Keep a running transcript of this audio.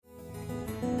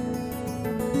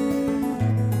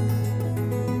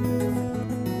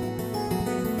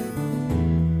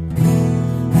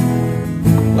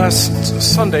Last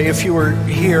Sunday, if you were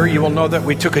here, you will know that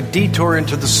we took a detour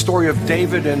into the story of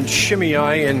David and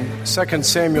Shimei in 2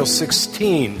 Samuel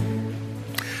 16.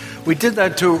 We did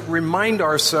that to remind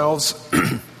ourselves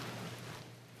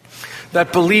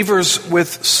that believers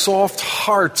with soft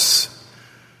hearts,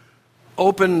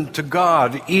 open to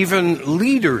God, even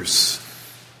leaders,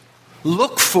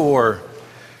 look for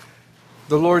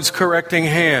the Lord's correcting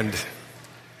hand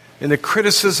in the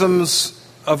criticisms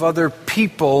of other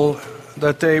people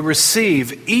that they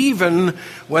receive, even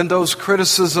when those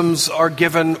criticisms are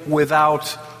given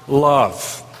without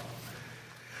love.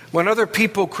 When other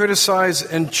people criticize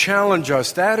and challenge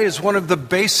us, that is one of the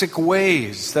basic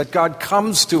ways that God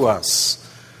comes to us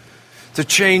to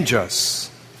change us.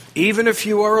 Even if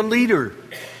you are a leader,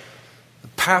 a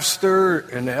pastor,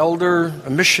 an elder, a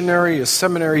missionary, a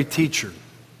seminary teacher.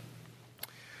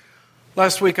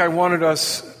 Last week I wanted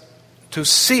us to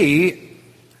see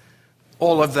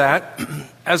all of that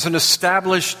as an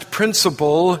established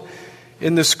principle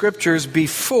in the Scriptures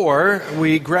before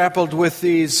we grappled with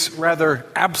these rather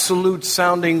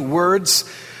absolute-sounding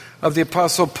words of the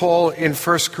Apostle Paul in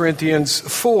 1 Corinthians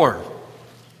 4.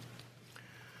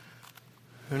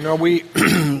 You know, we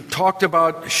talked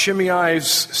about Shimei's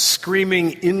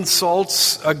screaming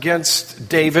insults against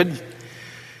David,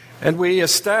 and we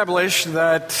established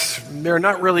that they're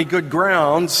not really good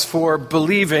grounds for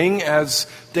believing, as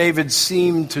David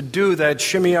seemed to do, that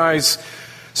Shimei's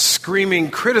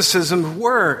screaming criticisms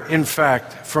were, in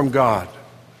fact, from God.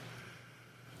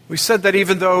 We said that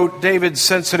even though David's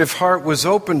sensitive heart was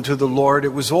open to the Lord,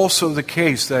 it was also the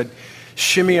case that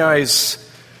Shimei's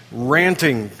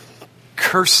ranting,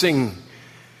 cursing,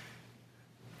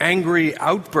 angry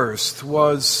outburst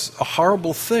was a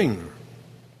horrible thing.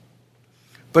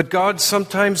 But God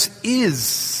sometimes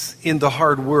is in the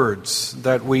hard words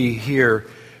that we hear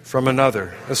from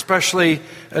another, especially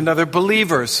another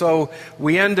believer. So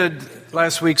we ended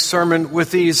last week's sermon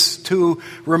with these two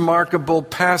remarkable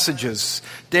passages.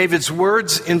 David's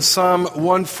words in Psalm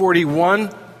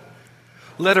 141,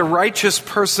 "Let a righteous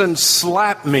person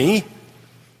slap me,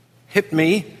 hit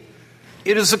me.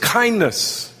 It is a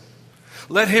kindness.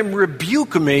 Let him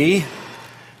rebuke me.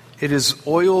 It is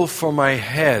oil for my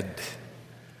head."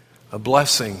 A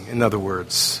blessing, in other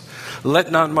words.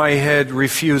 "Let not my head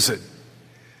refuse it."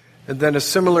 And then a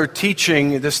similar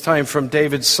teaching, this time from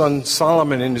David's son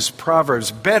Solomon in his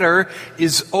Proverbs. "Better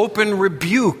is open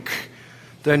rebuke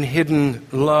than hidden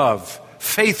love.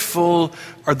 Faithful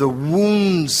are the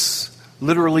wounds,"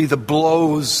 literally the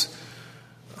blows,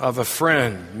 "of a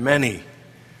friend. Many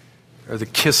are the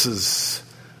kisses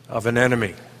of an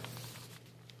enemy."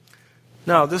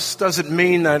 Now, this doesn't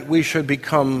mean that we should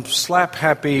become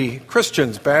slap-happy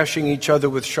Christians, bashing each other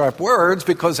with sharp words,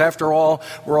 because after all,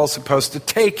 we're all supposed to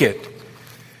take it.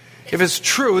 If it's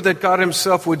true that God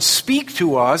himself would speak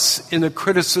to us in the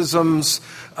criticisms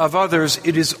of others,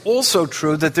 it is also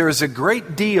true that there is a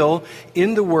great deal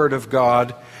in the Word of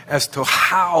God as to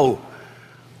how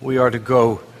we are to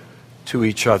go to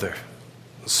each other.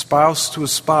 A spouse to a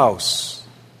spouse,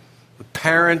 a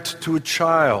parent to a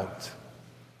child,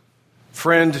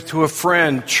 friend to a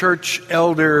friend, church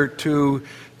elder to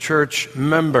church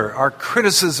member. Our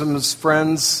criticisms,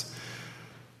 friends,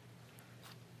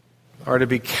 are to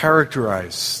be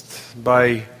characterized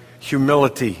by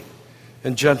humility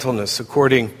and gentleness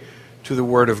according to the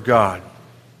Word of God.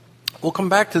 We'll come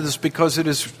back to this because it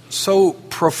is so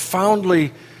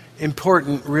profoundly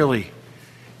important, really,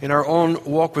 in our own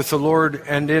walk with the Lord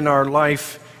and in our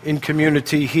life in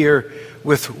community here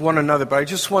with one another. But I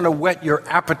just want to whet your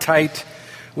appetite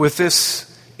with this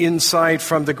insight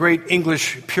from the great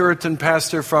English Puritan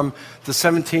pastor from the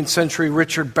 17th century,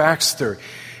 Richard Baxter.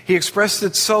 He expressed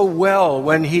it so well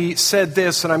when he said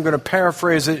this, and I'm going to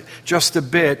paraphrase it just a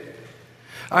bit.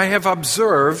 "I have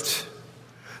observed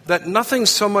that nothing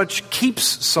so much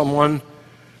keeps someone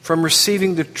from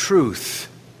receiving the truth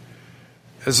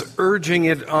as urging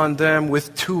it on them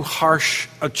with too harsh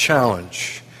a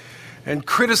challenge and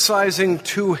criticizing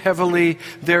too heavily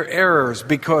their errors,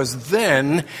 because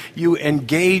then you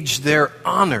engage their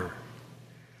honor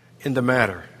in the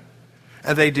matter,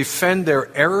 and they defend their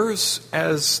errors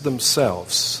as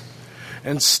themselves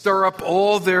and stir up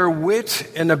all their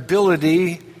wit and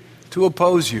ability to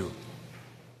oppose you.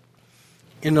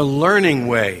 In a learning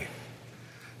way,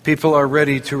 people are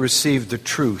ready to receive the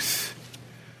truth,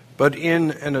 but in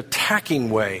an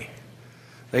attacking way,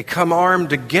 they come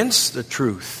armed against the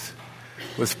truth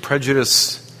with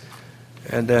prejudice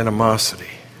and animosity."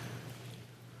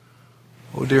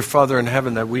 Oh, dear Father in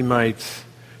heaven, that we might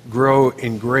grow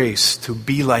in grace to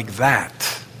be like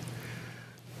that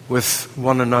with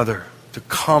one another, to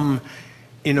come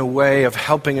in a way of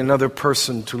helping another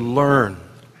person to learn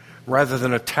rather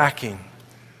than attacking.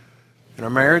 In our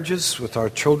marriages, with our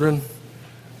children,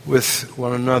 with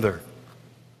one another.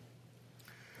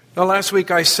 Now, last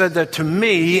week I said that to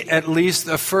me, at least,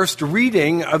 a first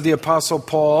reading of the Apostle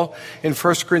Paul in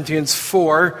 1 Corinthians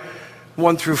 4,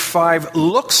 1 through 5,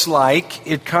 looks like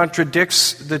it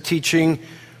contradicts the teaching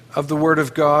of the Word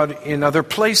of God in other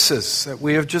places that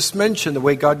we have just mentioned, the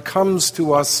way God comes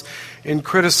to us in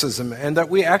criticism, and that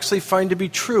we actually find to be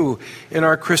true in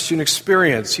our Christian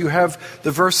experience. You have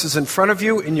the verses in front of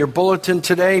you in your bulletin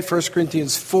today, 1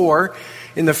 Corinthians 4.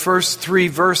 In the first 3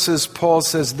 verses, Paul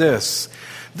says this: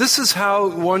 "This is how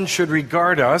one should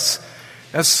regard us,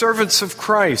 as servants of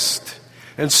Christ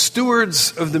and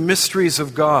stewards of the mysteries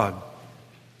of God.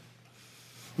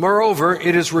 Moreover,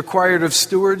 it is required of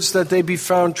stewards that they be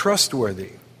found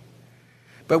trustworthy.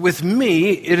 But with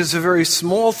me, it is a very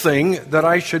small thing that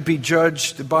I should be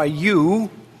judged by you."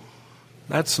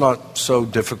 That's not so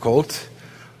difficult.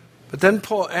 But then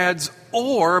Paul adds,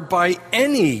 "or by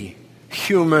any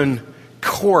human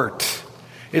court."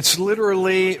 It's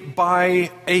literally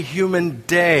by a human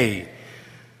day.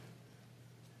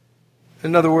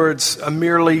 In other words, a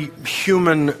merely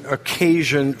human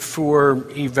occasion for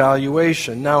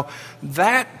evaluation. Now,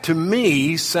 that to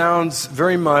me sounds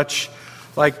very much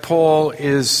like Paul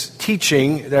is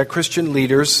teaching that Christian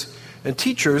leaders and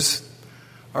teachers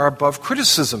are above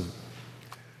criticism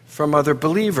from other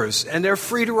believers. And they're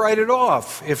free to write it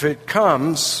off if it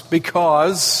comes,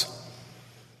 because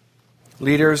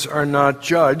leaders are not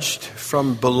judged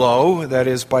from below, that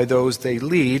is, by those they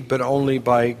lead, but only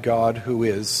by God who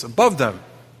is above them.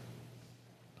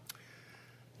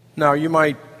 Now, you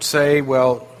might say,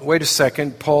 well, wait a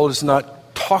second, Paul is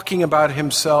not talking about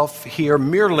himself here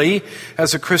merely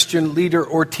as a Christian leader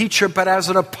or teacher, but as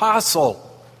an apostle,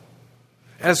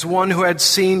 as one who had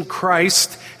seen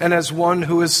Christ and as one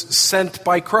who is sent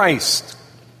by Christ.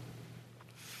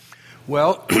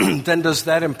 Well, then does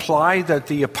that imply that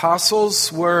the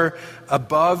apostles were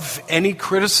above any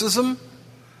criticism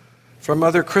from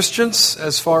other Christians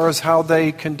as far as how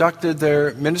they conducted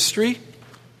their ministry?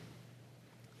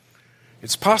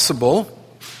 It's possible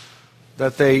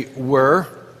that they were.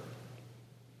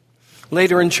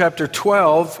 Later in chapter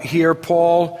 12, here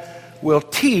Paul will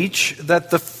teach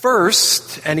that the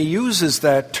first, and he uses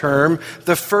that term,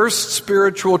 the first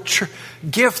spiritual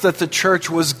gift that the church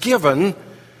was given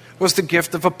was the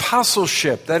gift of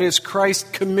apostleship. That is,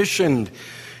 Christ commissioned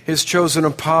his chosen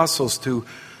apostles to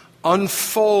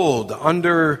unfold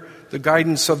under the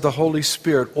guidance of the Holy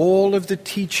Spirit all of the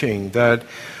teaching that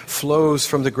flows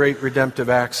from the great redemptive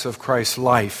acts of Christ's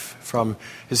life, from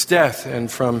his death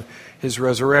and from his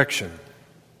resurrection.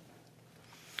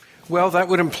 Well, that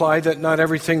would imply that not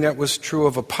everything that was true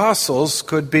of apostles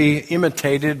could be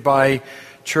imitated by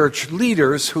church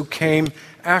leaders who came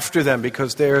after them,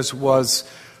 because theirs was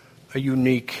a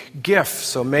unique gift.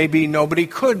 So maybe nobody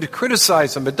could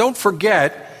criticize them. But don't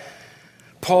forget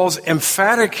Paul's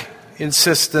emphatic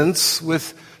insistence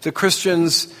with the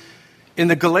Christians in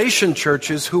the Galatian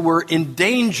churches who were in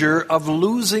danger of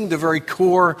losing the very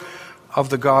core of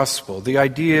the gospel, the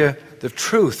idea, the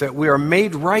truth that we are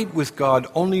made right with God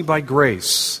only by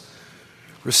grace,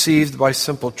 received by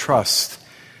simple trust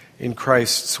in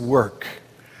Christ's work,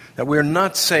 that we are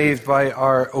not saved by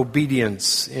our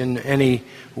obedience in any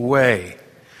way.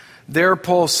 There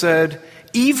Paul said,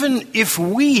 even if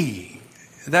we,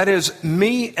 that is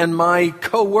me and my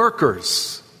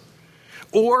co-workers,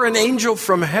 or an angel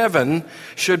from heaven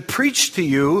should preach to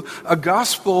you a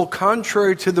gospel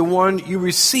contrary to the one you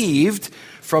received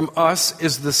from us,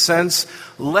 is the sense,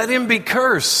 let him be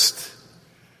cursed.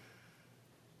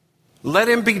 Let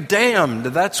him be damned.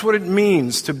 That's what it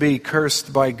means to be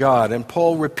cursed by God. And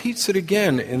Paul repeats it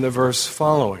again in the verse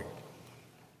following.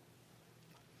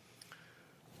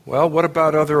 Well, what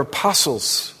about other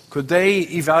apostles? Could they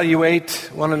evaluate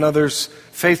one another's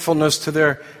faithfulness to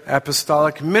their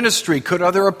apostolic ministry? Could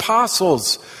other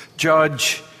apostles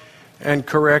judge and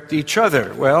correct each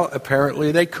other? Well,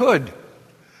 apparently they could.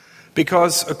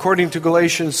 Because according to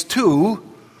Galatians 2,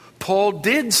 Paul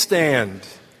did stand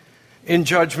in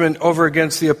judgment over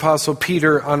against the apostle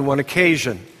Peter on one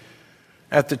occasion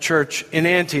at the church in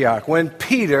Antioch, when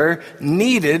Peter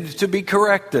needed to be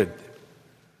corrected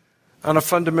on a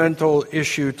fundamental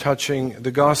issue touching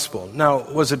the gospel.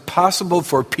 Now, was it possible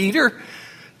for Peter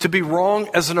to be wrong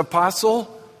as an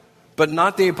apostle, but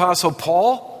not the apostle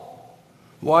Paul?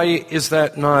 Why is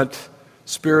that not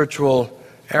spiritual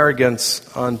arrogance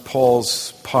on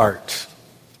Paul's part?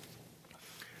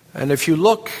 And if you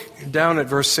look down at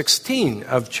verse 16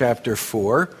 of chapter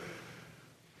 4,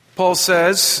 Paul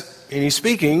says, and he's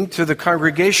speaking to the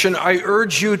congregation, I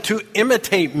urge you to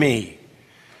imitate me.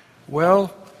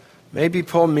 Well, maybe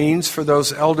Paul means for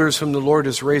those elders whom the Lord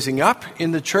is raising up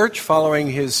in the church following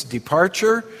his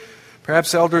departure.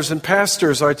 Perhaps elders and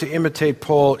pastors are to imitate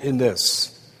Paul in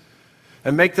this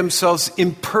and make themselves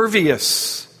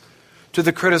impervious to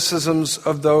the criticisms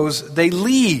of those they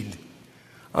lead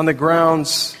on the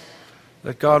grounds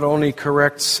that God only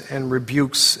corrects and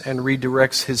rebukes and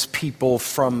redirects his people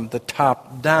from the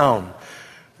top down,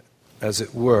 as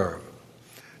it were.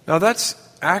 Now that's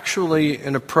actually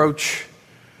an approach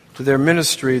to their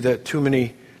ministry that too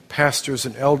many pastors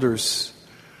and elders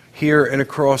here and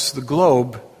across the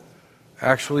globe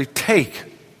actually take.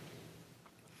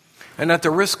 And at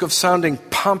the risk of sounding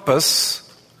pompous,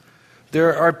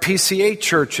 there are PCA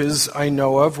churches I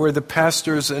know of where the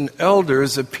pastors and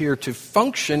elders appear to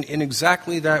function in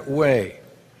exactly that way.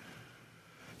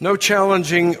 No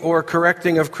challenging or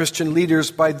correcting of Christian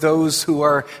leaders by those who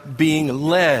are being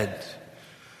led.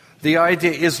 The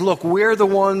idea is, look, we're the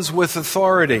ones with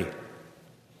authority.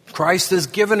 Christ has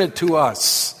given it to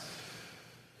us.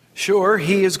 Sure,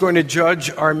 he is going to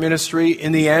judge our ministry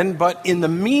in the end, but in the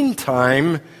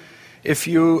meantime, if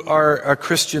you are a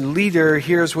Christian leader,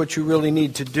 here's what you really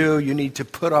need to do. You need to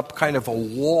put up kind of a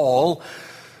wall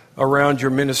around your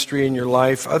ministry and your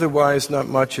life. Otherwise, not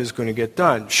much is going to get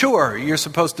done. Sure, you're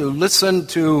supposed to listen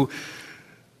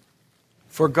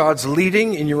for God's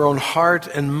leading in your own heart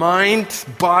and mind,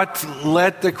 but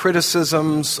let the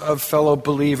criticisms of fellow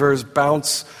believers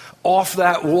bounce off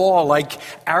that wall like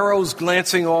arrows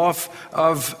glancing off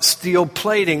of steel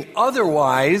plating.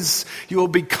 Otherwise, you will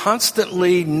be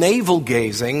constantly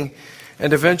navel-gazing,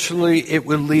 and eventually it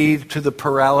will lead to the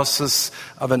paralysis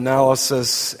of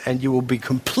analysis, and you will be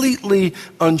completely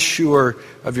unsure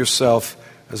of yourself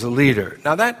as a leader.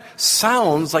 Now that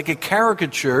sounds like a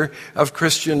caricature of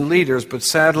Christian leaders, but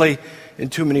sadly, in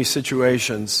too many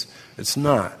situations, it's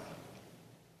not.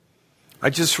 I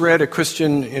just read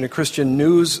in a Christian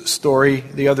news story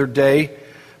the other day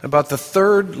about the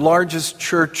third largest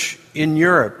church in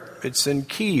Europe. It's in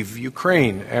Kyiv,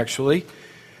 Ukraine, actually.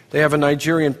 They have a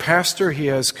Nigerian pastor. He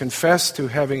has confessed to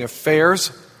having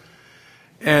affairs.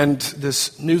 And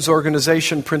this news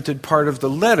organization printed part of the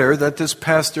letter that this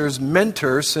pastor's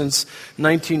mentor since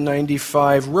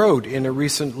 1995 wrote in a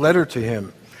recent letter to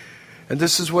him. And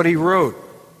this is what he wrote.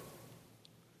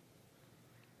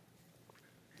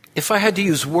 If I had to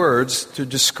use words to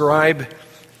describe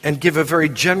and give a very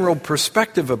general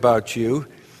perspective about you,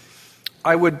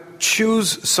 I would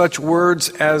choose such words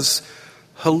as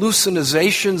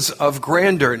hallucinations of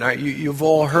grandeur. Now, you've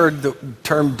all heard the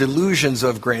term delusions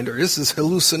of grandeur. This is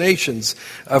hallucinations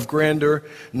of grandeur,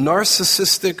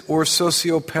 narcissistic or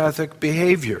sociopathic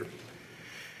behavior.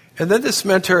 And then this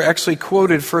mentor actually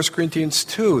quoted 1 Corinthians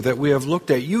 2 that we have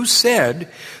looked at. You said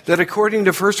that according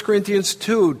to 1 Corinthians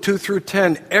 2 through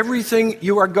 10, everything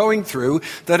you are going through,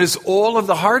 that is all of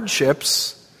the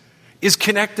hardships, is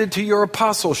connected to your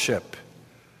apostleship.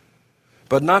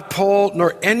 But not Paul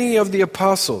nor any of the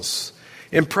apostles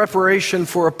in preparation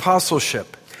for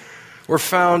apostleship were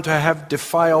found to have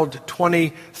defiled 20,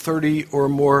 30 or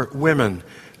more women,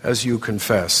 as you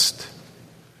confessed.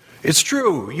 It's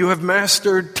true, you have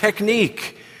mastered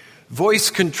technique,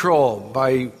 voice control,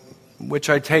 by which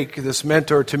I take this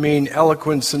mentor to mean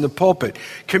eloquence in the pulpit,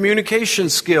 communication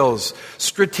skills,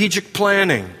 strategic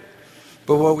planning.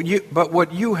 But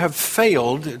what you have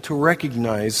failed to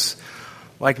recognize,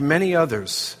 like many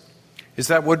others, is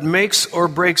that what makes or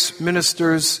breaks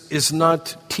ministers is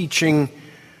not teaching,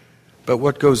 but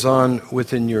what goes on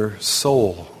within your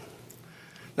soul.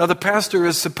 Now, the pastor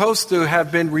is supposed to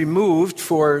have been removed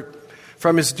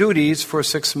from his duties for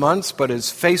 6 months, but his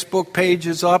Facebook page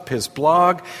is up, his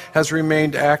blog has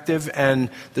remained active, and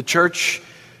the church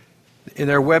in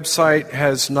their website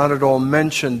has not at all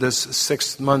mentioned this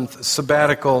 6-month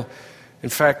sabbatical. In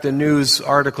fact, the news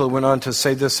article went on to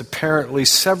say this: apparently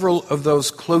several of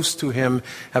those close to him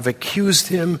have accused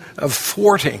him of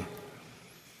thwarting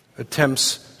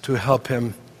attempts to help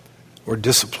him or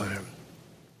discipline him.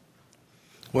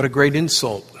 What a great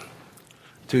insult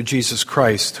to Jesus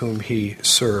Christ, whom he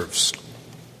serves.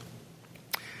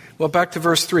 Well, back to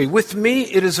verse 3. With me,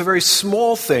 it is a very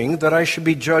small thing that I should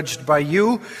be judged by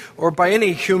you or by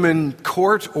any human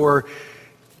court or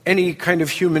any kind of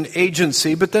human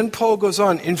agency. But then Paul goes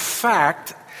on, in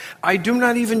fact, I do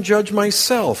not even judge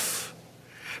myself,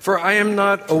 for I am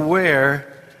not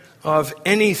aware of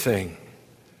anything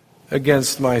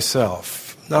against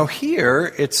myself. Now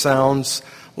here it sounds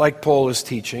like Paul is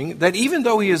teaching that even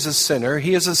though he is a sinner,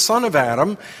 he is a son of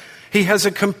Adam, he has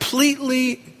a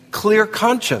completely clear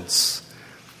conscience.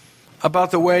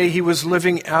 about the way he was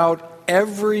living out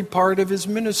every part of his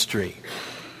ministry.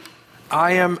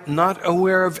 I am not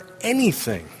aware of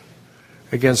anything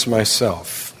against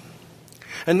myself.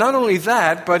 And not only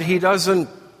that, but he doesn't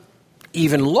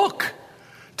even look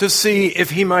to see if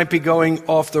he might be going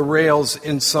off the rails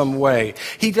in some way.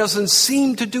 He doesn't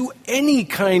seem to do any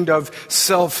kind of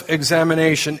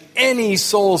self-examination, any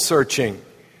soul-searching.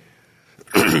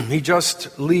 He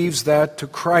just leaves that to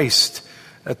Christ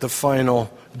at the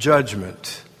final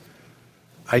judgment.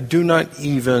 I do not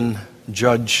even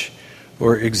judge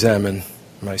or examine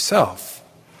myself.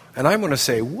 And I want to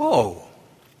say, whoa.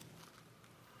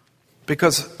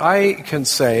 Because I can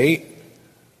say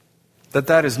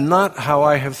that is not how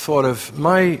I have thought of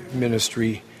my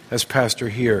ministry as pastor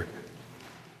here.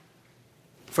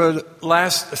 For the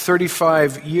last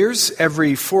 35 years,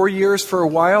 every 4 years for a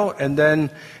while, and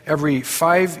then every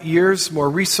 5 years more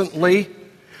recently,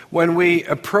 when we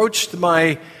approached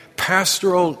my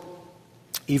pastoral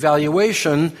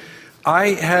evaluation, I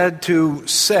had to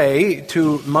say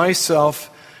to myself,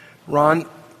 Ron,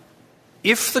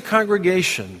 if the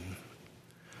congregation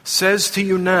says to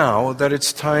you now that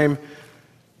it's time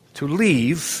to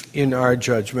leave in our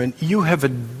judgment, you have a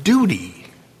duty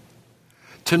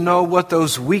to know what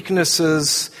those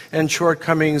weaknesses and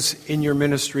shortcomings in your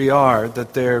ministry are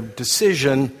that their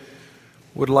decision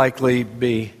would likely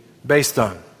be based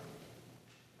on.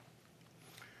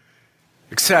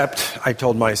 Except, I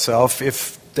told myself,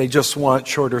 if they just want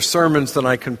shorter sermons, then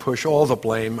I can push all the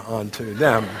blame onto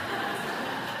them.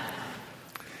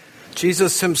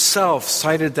 Jesus himself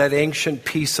cited that ancient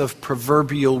piece of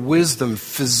proverbial wisdom,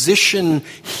 physician,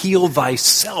 heal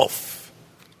thyself.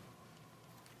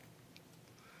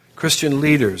 Christian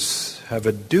leaders have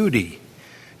a duty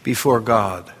before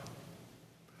God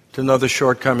to know the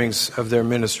shortcomings of their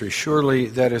ministry. Surely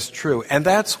that is true. And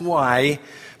that's why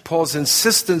Paul's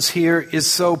insistence here is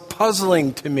so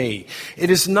puzzling to me. It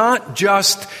is not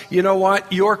just, you know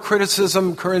what, your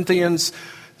criticism, Corinthians,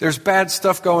 there's bad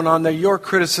stuff going on there. Your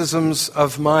criticisms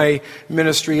of my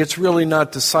ministry, it's really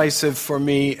not decisive for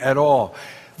me at all.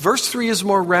 Verse 3 is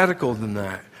more radical than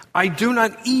that. I do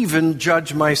not even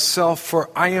judge myself, for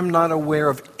I am not aware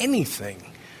of anything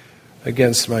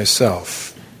against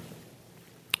myself.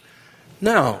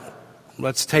 Now,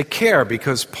 let's take care,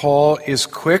 because Paul is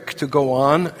quick to go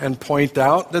on and point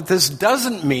out that this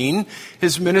doesn't mean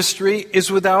his ministry is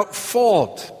without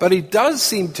fault. But he does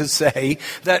seem to say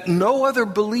that no other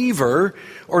believer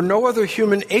or no other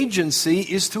human agency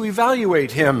is to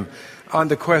evaluate him on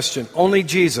the question. Only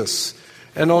Jesus,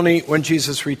 and only when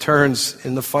Jesus returns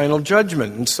in the final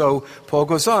judgment. And so Paul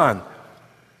goes on.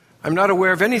 I'm not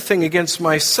aware of anything against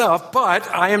myself, but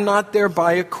I am not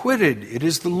thereby acquitted. It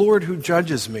is the Lord who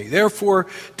judges me. Therefore,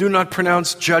 do not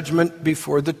pronounce judgment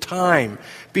before the time,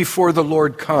 before the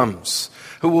Lord comes,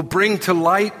 who will bring to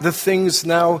light the things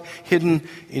now hidden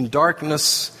in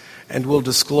darkness and will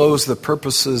disclose the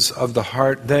purposes of the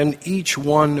heart. Then each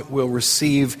one will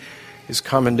receive his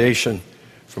commendation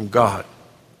from God.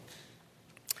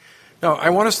 Now,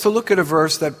 I want us to look at a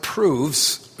verse that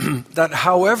proves that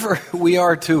however we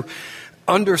are to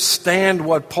understand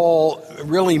what Paul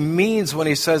really means when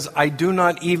he says, I do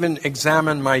not even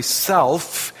examine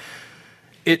myself,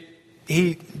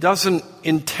 he doesn't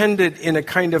intend it in a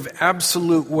kind of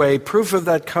absolute way. Proof of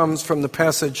that comes from the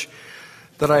passage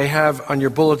that I have on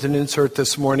your bulletin insert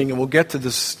this morning, and we'll get to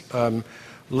this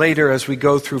later as we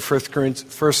go through 1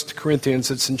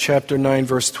 Corinthians. It's in chapter 9,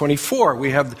 verse 24.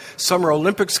 We have the Summer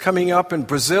Olympics coming up in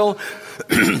Brazil.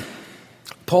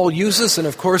 Paul uses, and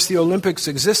of course the Olympics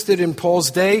existed in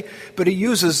Paul's day, but he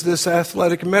uses this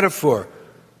athletic metaphor.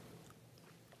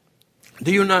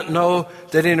 Do you not know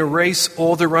that in a race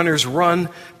all the runners run,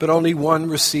 but only one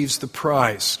receives the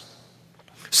prize?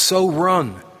 So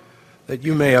run that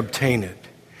you may obtain it.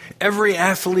 Every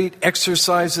athlete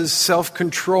exercises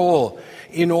self-control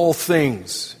in all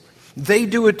things. They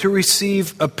do it to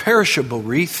receive a perishable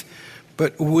wreath,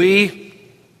 but we,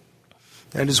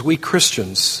 that is we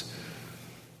Christians,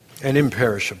 an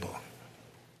imperishable.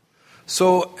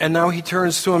 So, and now he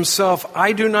turns to himself.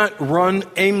 I do not run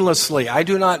aimlessly. I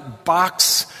do not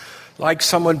box like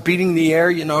someone beating the air.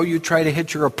 You know, you try to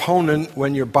hit your opponent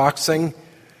when you're boxing.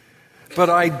 But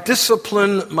I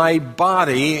discipline my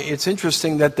body. It's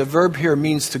interesting that the verb here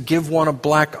means to give one a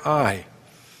black eye.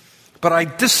 But I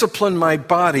discipline my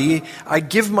body. I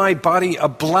give my body a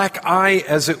black eye,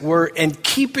 as it were, and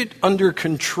keep it under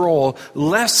control,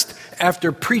 lest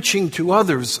after preaching to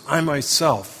others, I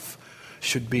myself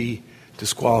should be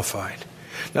disqualified.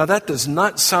 Now that does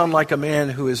not sound like a man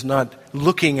who is not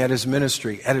looking at his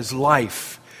ministry, at his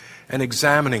life, and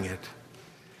examining it,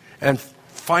 and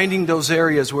finding those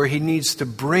areas where he needs to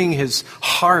bring his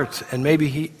heart and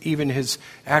maybe even his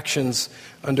actions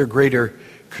under greater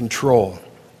control.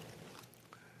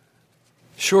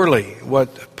 Surely,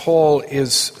 what Paul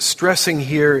is stressing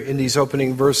here in these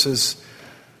opening verses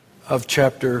of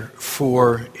chapter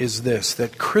 4 is this,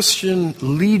 that Christian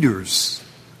leaders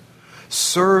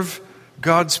serve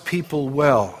God's people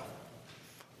well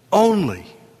only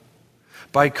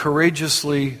by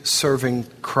courageously serving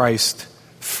Christ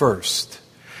first,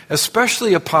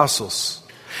 especially apostles,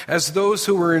 as those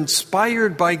who were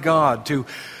inspired by God to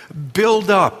build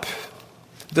up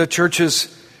the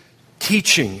church's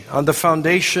teaching on the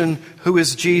foundation who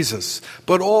is Jesus.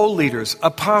 But all leaders,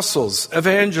 apostles,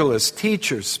 evangelists,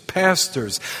 teachers,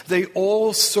 pastors, they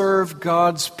all serve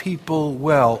God's people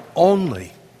well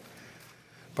only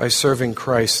by serving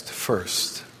Christ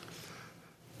first.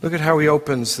 Look at how he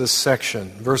opens this section.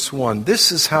 Verse 1.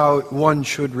 This is how one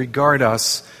should regard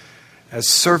us as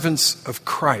servants of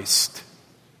Christ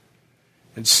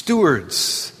and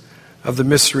stewards of the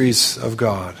mysteries of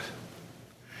God.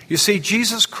 You see,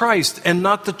 Jesus Christ and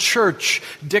not the church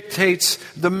dictates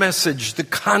the message, the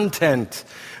content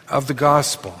of the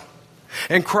gospel.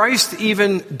 And Christ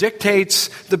even dictates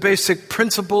the basic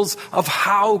principles of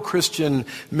how Christian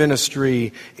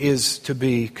ministry is to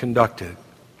be conducted.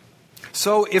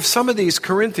 So if some of these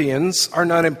Corinthians are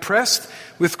not impressed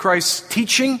with Christ's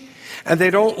teaching, and they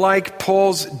don't like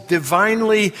Paul's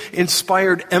divinely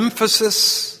inspired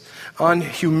emphasis on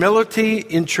humility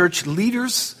in church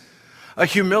leaders, a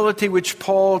humility which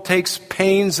Paul takes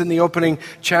pains in the opening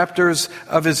chapters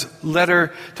of his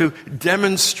letter to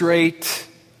demonstrate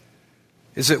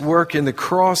is at work in the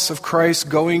cross of Christ,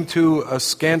 going to a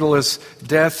scandalous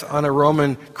death on a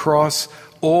Roman cross,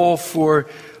 all for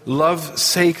love's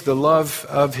sake, the love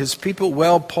of his people.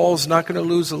 Well, Paul's not going to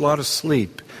lose a lot of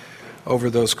sleep over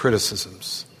those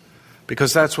criticisms,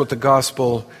 because that's what the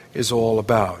gospel is all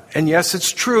about. And yes,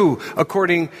 it's true,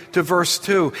 according to verse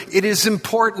 2. It is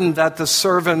important that the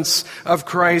servants of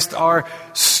Christ are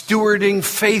stewarding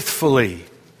faithfully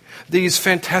these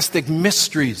fantastic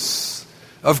mysteries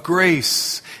of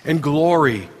grace and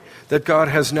glory that God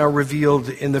has now revealed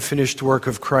in the finished work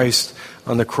of Christ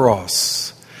on the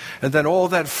cross. And then all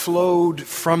that flowed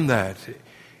from that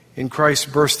in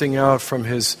Christ bursting out from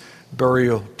his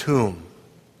burial tomb.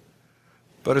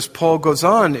 But as Paul goes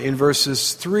on in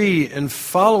verses 3 and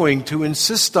following to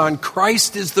insist on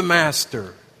Christ is the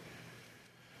master,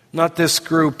 not this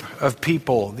group of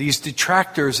people, these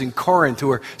detractors in Corinth who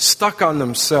are stuck on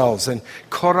themselves and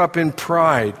caught up in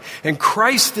pride. And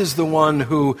Christ is the one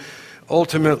who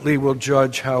ultimately will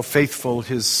judge how faithful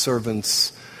his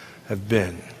servants have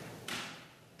been.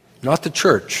 Not the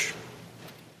church.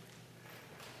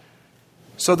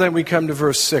 So then we come to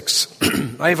verse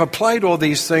 6. I have applied all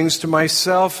these things to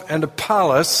myself and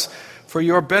Apollos for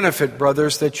your benefit,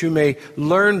 brothers, that you may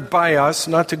learn by us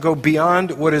not to go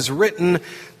beyond what is written,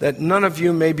 that none of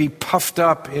you may be puffed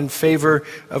up in favor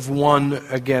of one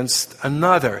against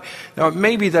another. Now, it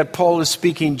may be that Paul is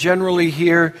speaking generally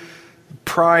here,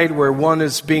 pride where one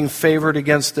is being favored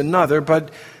against another, but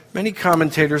many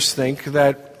commentators think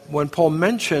that when Paul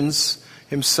mentions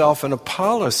himself and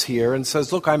Apollos here and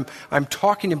says, look, I'm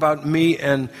talking about me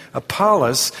and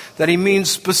Apollos, that he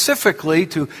means specifically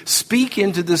to speak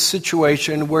into this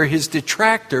situation where his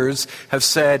detractors have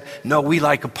said, no, we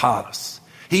like Apollos.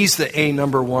 He's the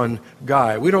number one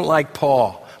guy. We don't like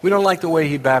Paul. We don't like the way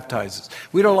he baptizes.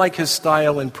 We don't like his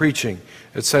style in preaching,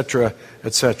 etc.,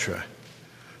 etc.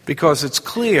 Because it's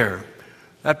clear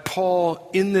that Paul,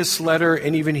 in this letter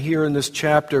and even here in this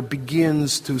chapter,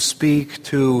 begins to speak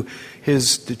to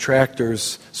his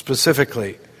detractors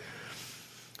specifically.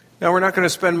 Now, we're not going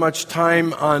to spend much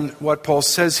time on what Paul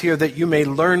says here, that you may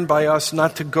learn by us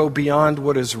not to go beyond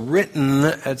what is written.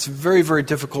 It's very, very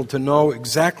difficult to know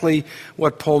exactly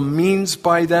what Paul means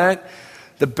by that.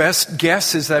 The best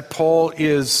guess is that Paul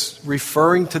is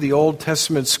referring to the Old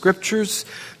Testament scriptures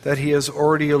that he has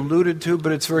already alluded to,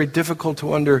 but it's very difficult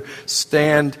to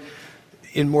understand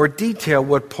in more detail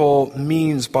what Paul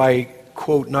means by,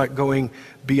 quote, not going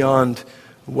beyond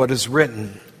what is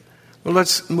written. Well,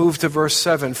 let's move to verse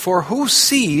 7. For who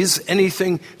sees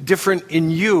anything different in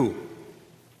you?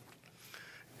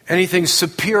 Anything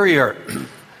superior?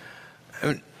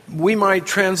 We might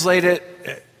translate it,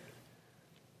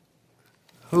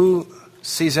 who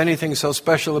sees anything so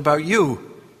special about you?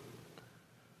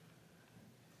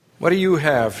 What do you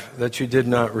have that you did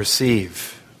not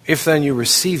receive? If then you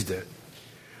received it,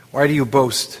 why do you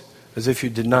boast as if you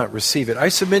did not receive it? I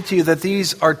submit to you that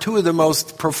these are two of the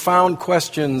most profound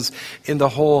questions in the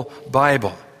whole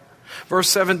Bible. Verse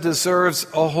 7 deserves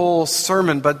a whole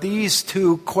sermon, but these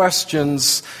two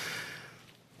questions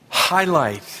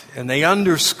highlight and they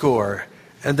underscore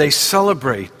and they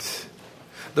celebrate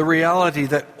the reality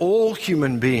that all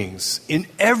human beings in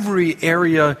every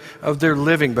area of their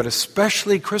living, but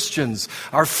especially Christians,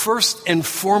 are first and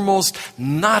foremost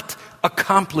not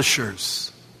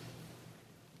accomplishers,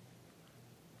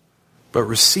 but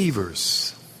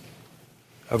receivers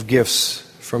of gifts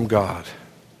from God.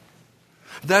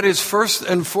 That is, first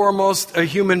and foremost, a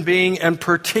human being, and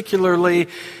particularly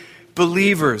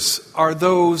believers are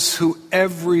those who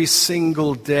every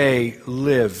single day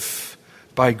live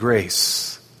by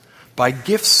grace, by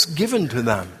gifts given to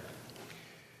them,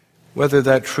 whether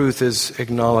that truth is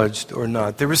acknowledged or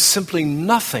not. There is simply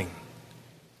nothing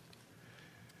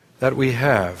that we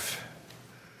have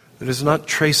that is not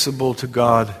traceable to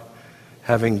God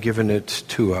having given it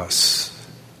to us.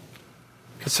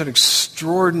 It's an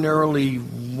extraordinarily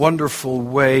wonderful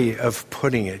way of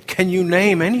putting it. Can you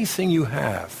name anything you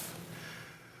have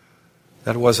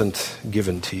that wasn't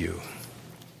given to you?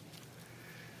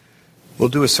 We'll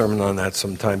do a sermon on that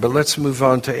sometime, but let's move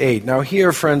on to 8. Now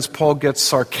here, friends, Paul gets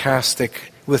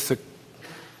sarcastic with the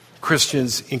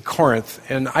Christians in Corinth,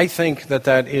 and I think that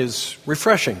that is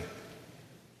refreshing.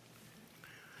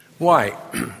 Why?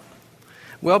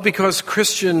 Well, because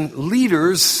Christian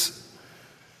leaders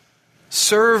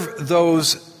serve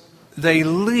those they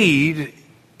lead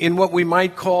in what we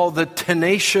might call the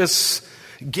tenacious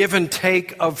give and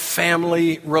take of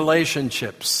family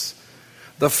relationships,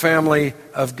 the family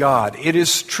of God. It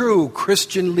is true,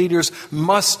 Christian leaders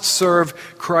must serve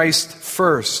Christ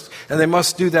first, and they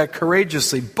must do that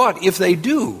courageously. But if they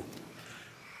do,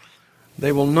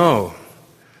 they will know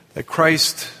that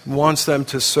Christ wants them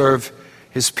to serve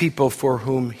His people for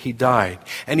whom He died.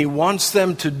 And He wants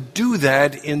them to do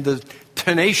that in the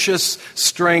tenacious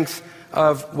strength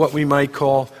of what we might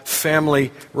call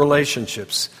family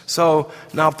relationships. So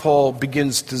now Paul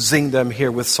begins to zing them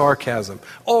here with sarcasm.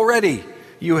 Already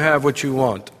you have what you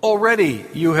want. Already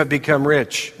you have become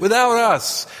rich. Without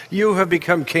us, you have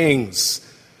become kings.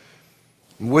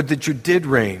 Would that you did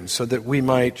reign so that we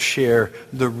might share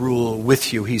the rule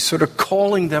with you. He's sort of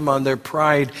calling them on their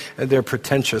pride and their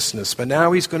pretentiousness. But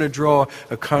now he's going to draw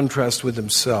a contrast with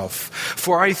himself.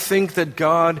 For I think that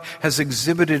God has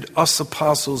exhibited us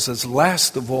apostles as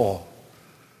last of all,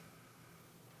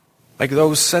 like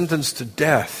those sentenced to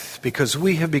death, because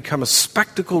we have become a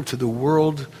spectacle to the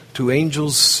world, to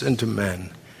angels, and to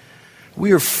men.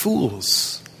 We are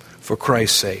fools for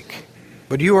Christ's sake,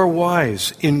 but you are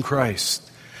wise in Christ.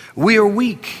 We are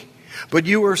weak, but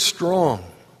you are strong.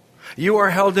 You are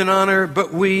held in honor,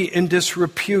 but we in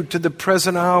disrepute. To the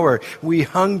present hour, we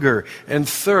hunger and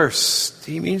thirst.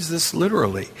 He means this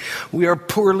literally. We are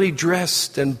poorly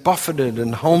dressed and buffeted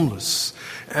and homeless,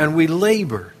 and we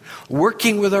labor,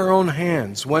 working with our own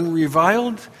hands. When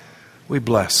reviled, we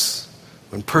bless.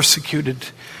 When persecuted,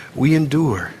 we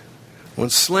endure. When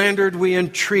slandered, we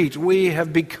entreat. We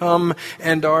have become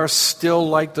and are still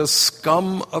like the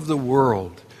scum of the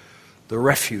world, the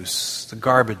refuse, the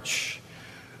garbage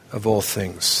of all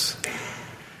things.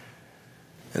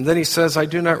 And then he says, I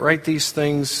do not write these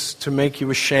things to make you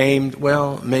ashamed.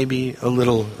 Well, maybe a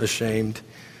little ashamed,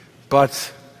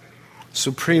 but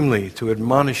supremely to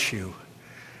admonish you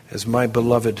as my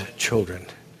beloved children.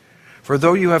 For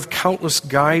though you have countless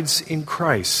guides in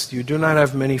Christ, you do not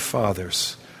have many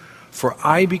fathers. For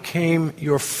I became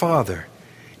your father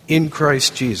in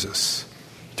Christ Jesus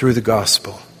through the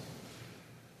gospel.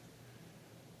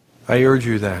 I urge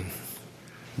you then,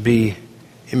 be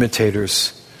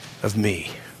imitators of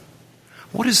me.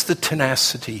 What is the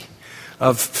tenacity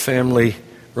of family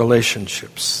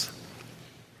relationships?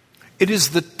 It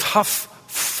is the tough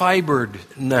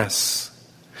fiberedness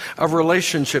of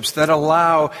relationships that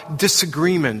allow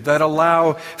disagreement, that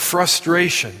allow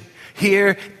frustration,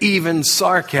 here even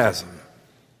sarcasm,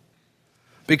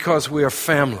 because we are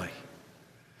family.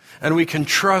 And we can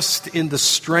trust in the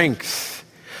strength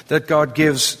that God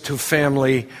gives to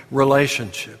family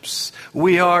relationships.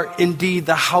 We are indeed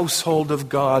the household of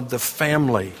God, the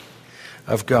family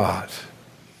of God.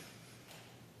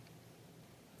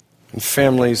 And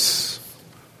families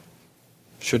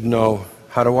should know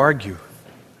how to argue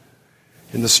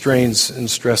in the strains and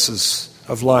stresses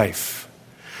of life.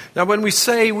 Now, when we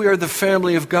say we are the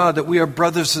family of God, that we are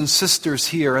brothers and sisters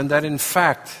here, and that in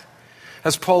fact,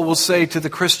 as Paul will say to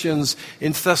the Christians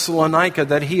in Thessalonica,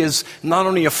 that he is not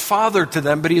only a father to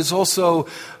them, but he is also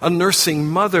a nursing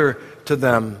mother to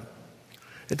them.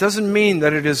 It doesn't mean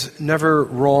that it is never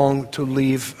wrong to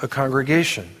leave a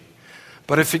congregation.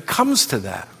 But if it comes to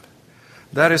that,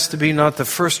 that is to be not the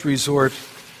first resort,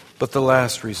 but the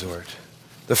last resort.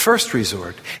 The first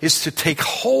resort is to take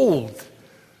hold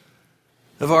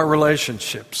of our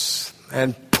relationships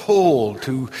and pull,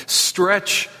 to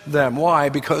stretch them. Why?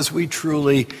 Because we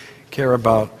truly care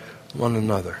about one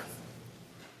another.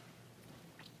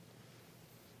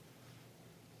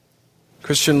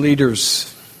 Christian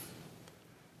leaders,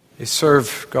 they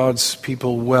serve God's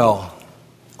people well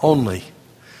only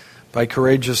by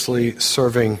courageously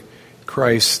serving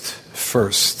Christ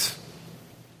first.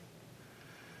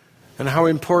 And how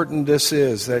important this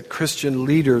is that Christian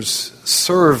leaders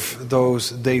serve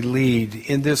those they lead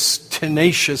in this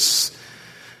tenacious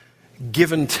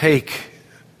give and take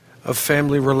of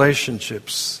family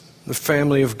relationships, the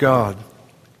family of God.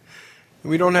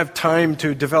 We don't have time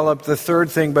to develop the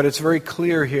third thing, but it's very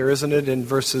clear here, isn't it, in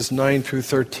verses 9 through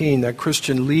 13, that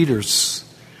Christian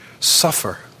leaders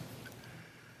suffer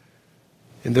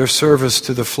in their service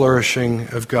to the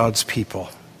flourishing of God's people.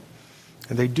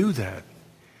 And they do that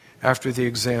after the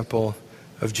example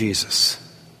of Jesus.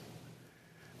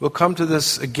 We'll come to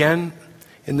this again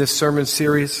in this sermon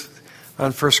series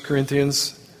on 1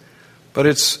 Corinthians, but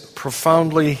it's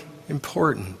profoundly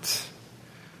important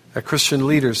that Christian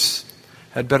leaders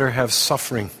had better have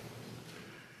suffering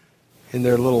in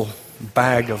their little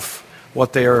bag of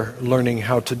what they are learning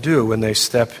how to do when they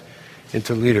step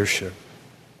into leadership.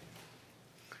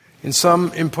 In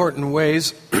some important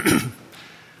ways,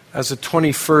 as a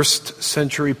 21st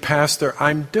century pastor,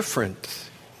 I'm different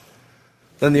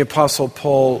than the Apostle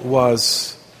Paul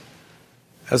was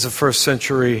as a first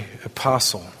century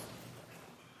apostle.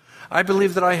 I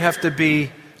believe that I have to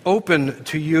be open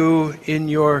to you in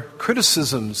your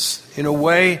criticisms in a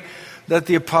way that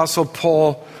the Apostle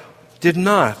Paul did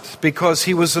not, because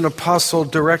he was an apostle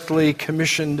directly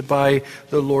commissioned by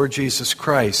the Lord Jesus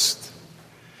Christ.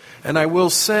 And I will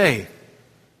say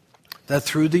that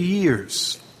through the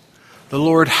years, the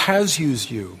Lord has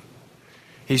used you.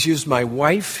 He's used my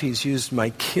wife, He's used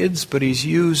my kids, but He's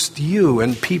used you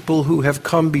and people who have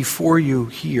come before you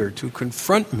here to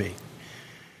confront me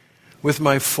with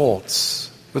my faults,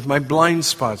 with my blind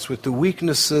spots, with the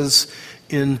weaknesses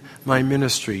in my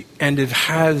ministry. And it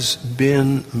has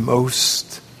been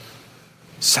most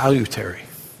salutary,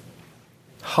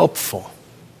 helpful,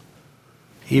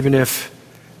 even if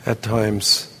at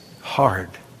times hard.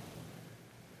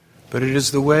 But it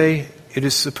is the way it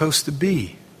is supposed to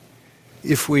be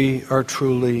if we are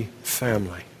truly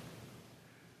family.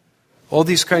 All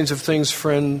these kinds of things,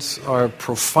 friends, are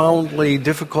profoundly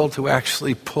difficult to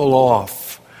actually pull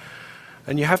off.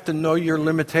 And you have to know your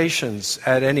limitations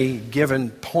at any given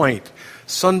point.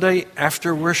 Sunday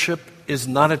after worship is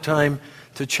not a time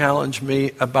to challenge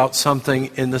me about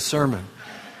something in the sermon.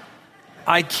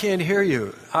 I can't hear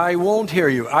you. I won't hear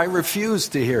you. I refuse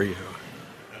to hear you.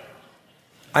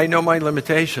 I know my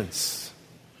limitations,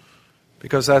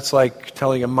 because that's like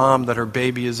telling a mom that her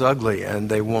baby is ugly and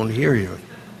they won't hear you.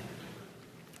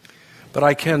 But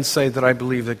I can say that I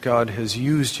believe that God has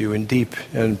used you in deep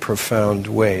and profound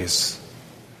ways.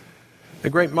 The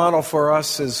great model for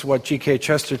us is what G.K.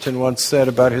 Chesterton once said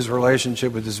about his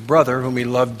relationship with his brother, whom he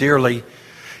loved dearly.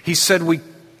 He said,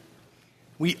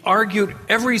 we argued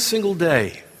every single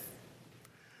day,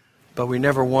 but we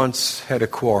never once had a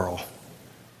quarrel.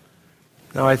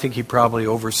 Now, I think he probably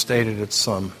overstated it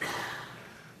some.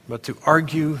 But to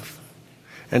argue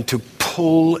and to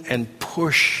pull and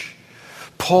push,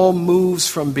 Paul moves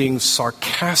from being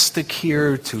sarcastic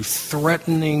here to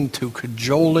threatening, to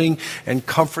cajoling and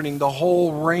comforting, the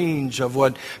whole range of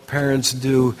what parents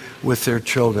do with their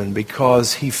children,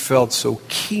 because he felt so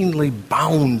keenly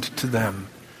bound to them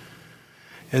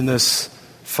in this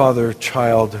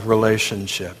father-child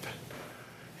relationship.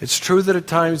 It's true that at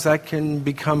times that can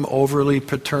become overly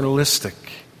paternalistic,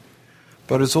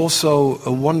 but it's also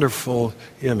a wonderful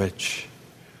image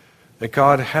that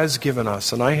God has given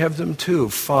us, and I have them too,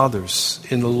 fathers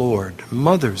in the Lord,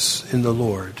 mothers in the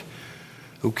Lord,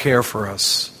 who care for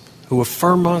us, who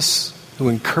affirm us, who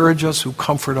encourage us, who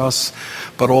comfort us,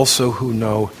 but also who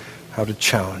know how to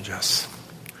challenge us.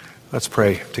 Let's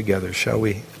pray together, shall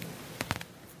we?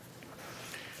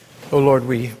 Oh Lord,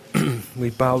 we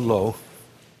bow low.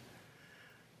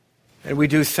 And we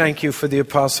do thank you for the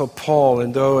Apostle Paul.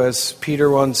 And though, as Peter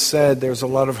once said, there's a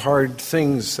lot of hard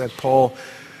things that Paul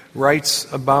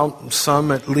writes about,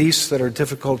 some at least that are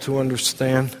difficult to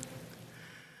understand,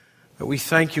 but we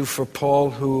thank you for Paul,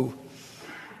 who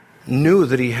knew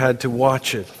that he had to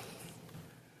watch it.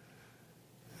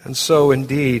 And so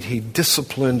indeed, he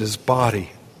disciplined his body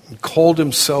and called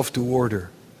himself to order,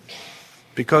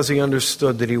 because he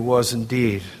understood that he was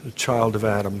indeed a child of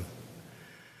Adam.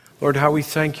 Lord, how we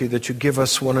thank you that you give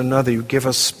us one another. You give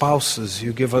us spouses.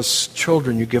 You give us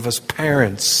children. You give us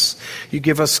parents. You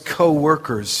give us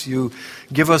co-workers. You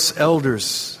give us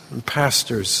elders and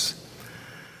pastors.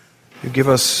 You give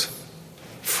us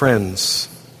friends.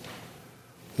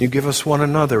 You give us one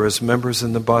another as members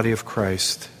in the body of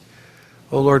Christ.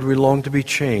 Oh Lord, we long to be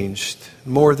changed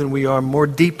more than we are, more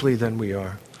deeply than we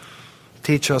are.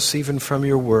 Teach us even from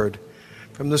your word,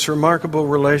 from this remarkable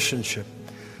relationship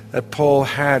that Paul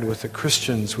had with the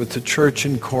Christians, with the church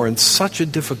in Corinth. Such a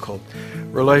difficult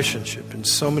relationship in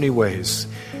so many ways,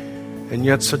 and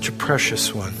yet such a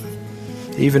precious one,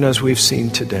 even as we've seen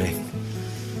today.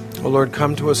 Oh Lord,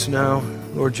 come to us now,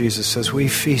 Lord Jesus, as we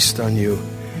feast on you,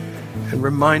 and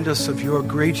remind us of your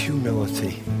great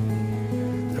humility,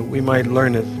 that we might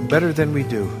learn it better than we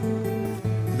do,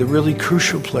 the really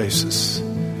crucial places,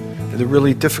 and the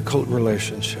really difficult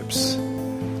relationships.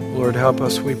 Lord, help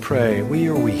us, we pray. We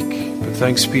are weak, but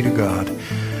thanks be to God.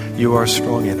 You are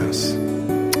strong in us.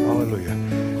 Hallelujah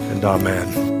and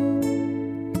amen.